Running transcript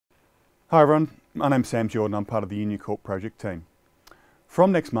Hi everyone, my name's Sam Jordan. I'm part of the Union Court project team.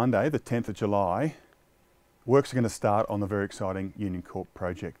 From next Monday, the 10th of July, works are going to start on the very exciting Union Court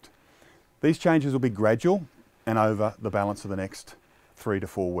project. These changes will be gradual and over the balance of the next 3 to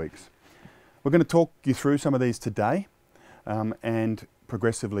 4 weeks. We're going to talk you through some of these today and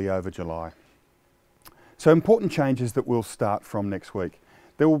progressively over July. So important changes that will start from next week.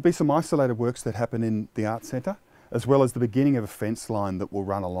 There will be some isolated works that happen in the Arts Centre, as well as the beginning of a fence line that will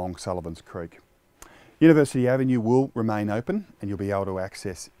run along Sullivan's Creek. University Avenue will remain open and you'll be able to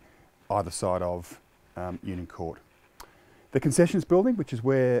access either side of Union Court. The concessions building, which is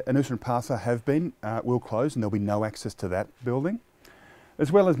where Anusa and Parsa have been, will close and there'll be no access to that building, as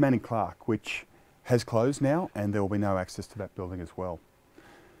well as Manning Clark, which has closed now and there will be no access to that building as well.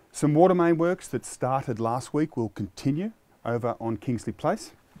 Some water main works that started last week will continue over on Kingsley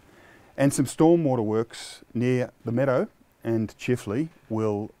Place, and some stormwater works near the Meadow and Chifley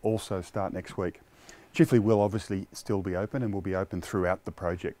will also start next week. Chifley will obviously still be open and will be open throughout the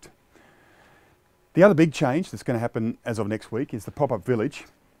project. The other big change that's going to happen as of next week is the pop-up village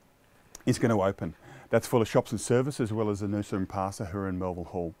is going to open. That's full of shops and services, as well as Anusa and Parsa who are in Melville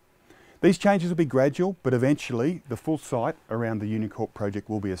Hall. These changes will be gradual, but eventually the full site around the Union Court project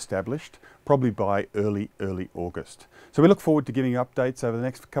will be established, probably by early August. So we look forward to giving you updates over the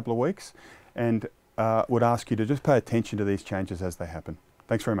next couple of weeks and would ask you to just pay attention to these changes as they happen.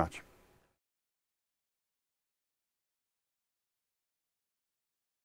 Thanks very much.